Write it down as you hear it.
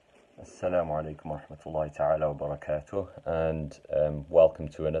Assalamu alaikum wa rahmatullahi ta'ala wa barakatuh, and welcome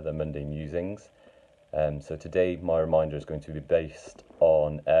to another Monday Musings. So today my reminder is going to be based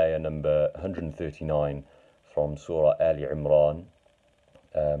on ayah number 139 from Surah Ali Imran,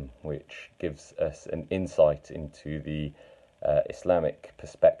 which gives us an insight into the Islamic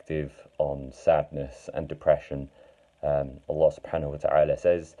perspective on sadness and depression. Allah subhanahu wa ta'ala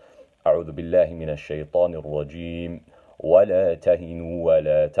says, أعوذ بالله من الشيطان الرجيم ولا تهنوا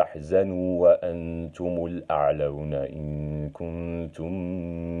ولا تحزنوا وأنتم الأعلون إن كنتم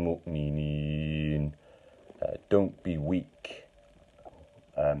مؤمنين. Don't be weak.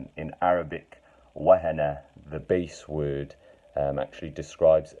 In Arabic, wahana, the base word, actually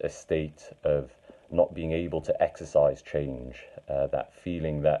describes a state of not being able to exercise change, that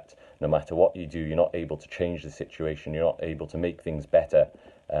feeling that no matter what you do, you're not able to change the situation, you're not able to make things better,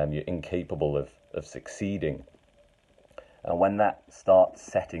 you're incapable of succeeding. And when that starts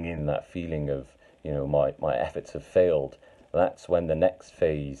setting in, that feeling of, my efforts have failed, that's when the next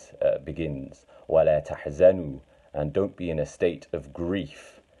phase begins. وَلَا تَحْزَنُوا, and don't be in a state of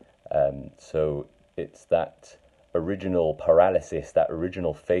grief. So it's that original paralysis, that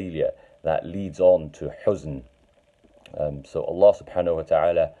original failure that leads on to huzn. So Allah subhanahu wa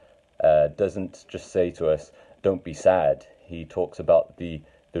ta'ala doesn't just say to us, don't be sad. He talks about the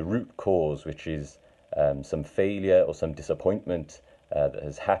root cause, which is some failure or some disappointment that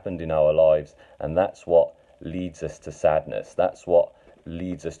has happened in our lives, and that's what leads us to sadness. That's what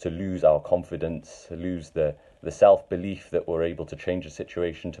leads us to lose our confidence, lose the self-belief that we're able to change the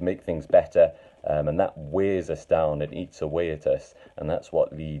situation, to make things better, and that wears us down and eats away at us, and that's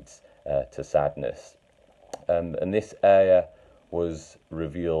what leads to sadness. And this ayah was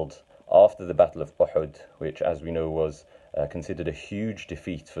revealed after the Battle of Uhud, which, as we know, was considered a huge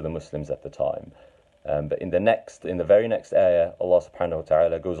defeat for the Muslims at the time. But in the very next ayah, Allah subhanahu wa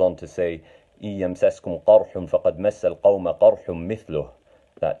ta'ala goes on to say, يَمْسَسْكُمْ قَرْحٌ فَقَدْ مَسَّ الْقَوْمَ قَرْحٌ مِثْلُهُ.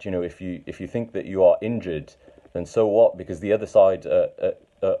 That, if you think that you are injured, then so what? Because the other side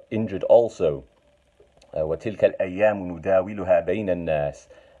are injured also. وَتِلْكَ الْأَيَّامُ نُدَاوِلُهَا بَيْنَ النَّاسِ.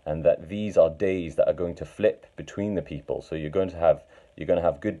 And that these are days that are going to flip between the people. So you're going to have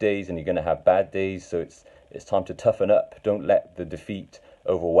good days and you're going to have bad days. So it's time to toughen up. Don't let the defeat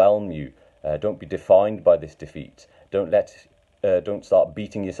overwhelm you. Don't be defined by this defeat. Don't start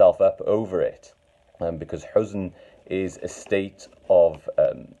beating yourself up over it, because huzn is a state of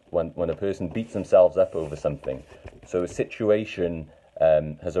when a person beats themselves up over something. So a situation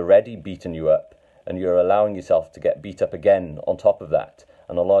has already beaten you up, and you're allowing yourself to get beat up again on top of that.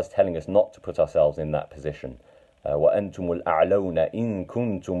 And Allah is telling us not to put ourselves in that position. وَأَنْتُمُ الْأَعْلَوْنَ إِن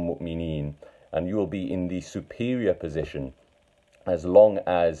كُنْتُم مُؤْمِنِينَ. And you will be in the superior position as long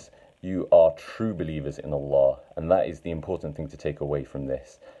as you are true believers in Allah. And that is the important thing to take away from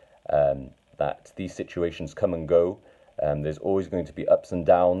this, that these situations come and go. There's always going to be ups and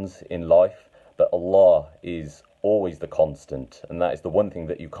downs in life, but Allah is always the constant, and that is the one thing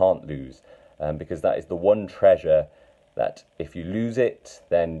that you can't lose, because that is the one treasure that if you lose it,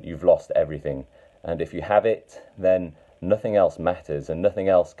 then you've lost everything, and if you have it, then nothing else matters, and nothing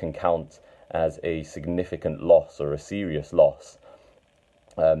else can count as a significant loss or a serious loss.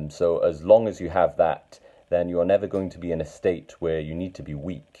 So as long as you have that, then you are never going to be in a state where you need to be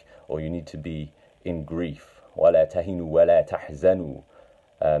weak or you need to be in grief. وَلَا تَهِنُوا وَلَا تَحْزَنُوا.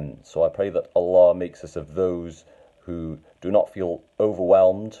 So I pray that Allah makes us of those who do not feel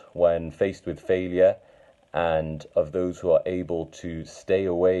overwhelmed when faced with failure, and of those who are able to stay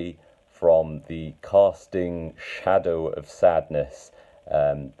away from the casting shadow of sadness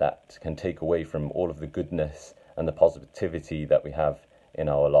that can take away from all of the goodness and the positivity that we have in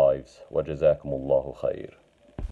our lives. وَجَزَاكُمُ اللَّهُ خَيْرٌ.